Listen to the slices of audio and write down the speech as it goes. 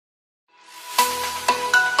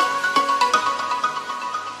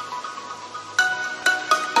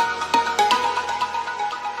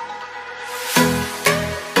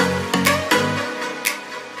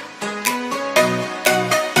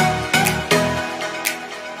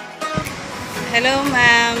Hello,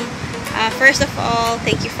 ma'am. First of all,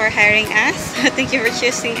 thank you for hiring us. Thank you for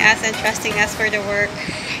choosing us and trusting us for the work.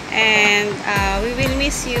 And we will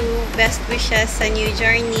miss you. Best wishes sa new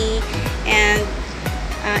journey. And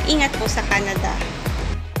ingat po sa Canada.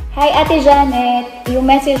 Hi, Ate Janet. Yung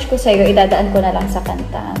message ko sa'yo, idadaan ko na lang sa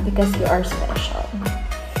kanta because you are special.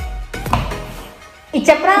 It's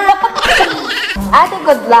a prank! Ate,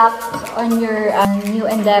 good luck on your new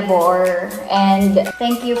endeavor. And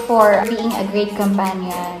thank you for being a great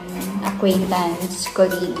companion, acquaintance,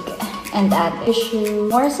 colleague, and ate. Wish you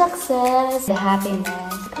more success,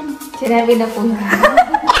 happiness. Sinabi na po.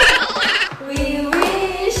 We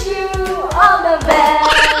wish you all the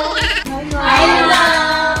best. I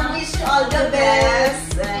love. Wish you all the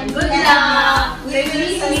best. And good luck. We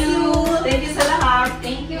miss you. Thank you sa lahat.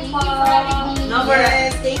 Thank you for having me. No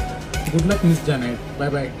worries. Good luck, Ms Jeanette.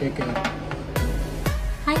 Bye-bye. Take care.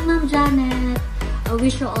 Hi, Ma'am Janet. I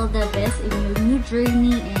wish you all the best in your new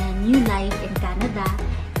journey and new life in Canada.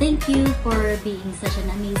 Thank you for being such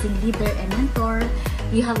an amazing leader and mentor.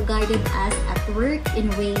 You have guided us at work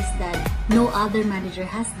in ways that no other manager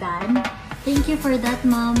has done. Thank you for that,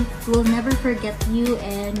 Mom. We'll never forget you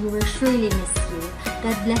and we will surely miss you.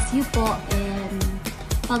 God bless you po, and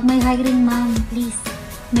pag may hiring, Ma'am, please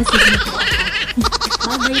message me po.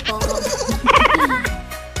 Bye-bye po.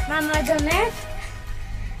 Mama Jeanette,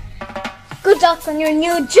 good luck on your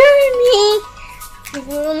new journey. We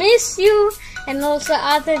will miss you. And also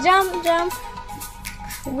Ate Jam Jam,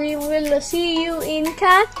 we will see you in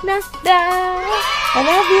Canada. I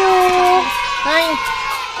love you. I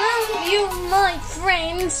love you, my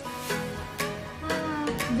friends.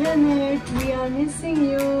 Janet, we are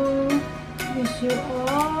missing you. Wish you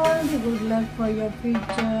all the good luck for your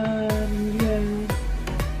future years.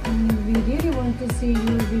 And we really want to see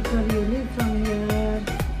you before you leave from here.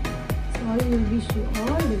 So I will wish you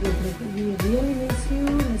all the good luck. We really miss you.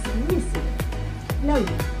 Let's miss you. Love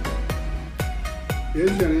you.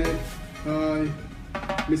 Yes, Janet. Hi.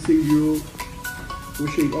 Missing you.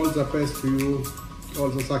 Wishing all the best to you. All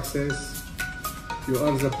the success. You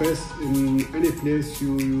are the best in any place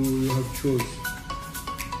you have chose.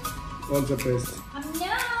 All the best.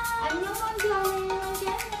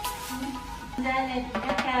 Janet,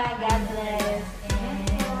 God bless. And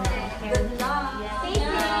good luck. Thank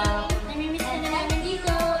you. Namimiss ka na namin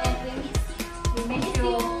dito. And we miss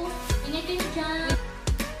you. Ingat kayo dyan.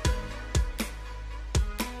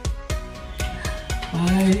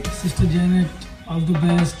 Hi, Sister Janet. All the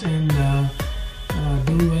best and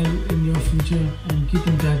do well in your future and keep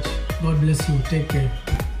in touch. God bless you. Take care.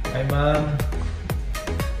 Hi, Ma'am.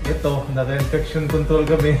 Ito, naka-infection control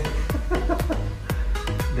kami.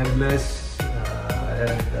 God bless.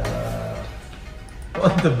 And all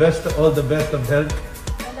the best of health.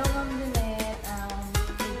 Hello, Ma'am Jeanette.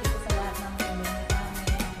 Thank you po sa lahat ng tulong mo sa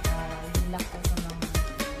amin. Good luck po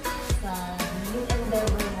sa new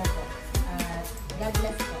endeavor mo po. God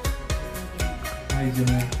bless po. Thank you. Hi,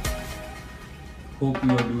 Jeanette. Hope you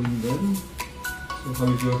are doing well. So, how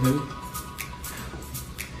is your health?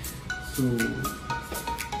 So,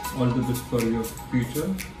 all the best for your future.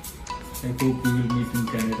 I hope we will meet in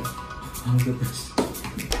Canada. All the best.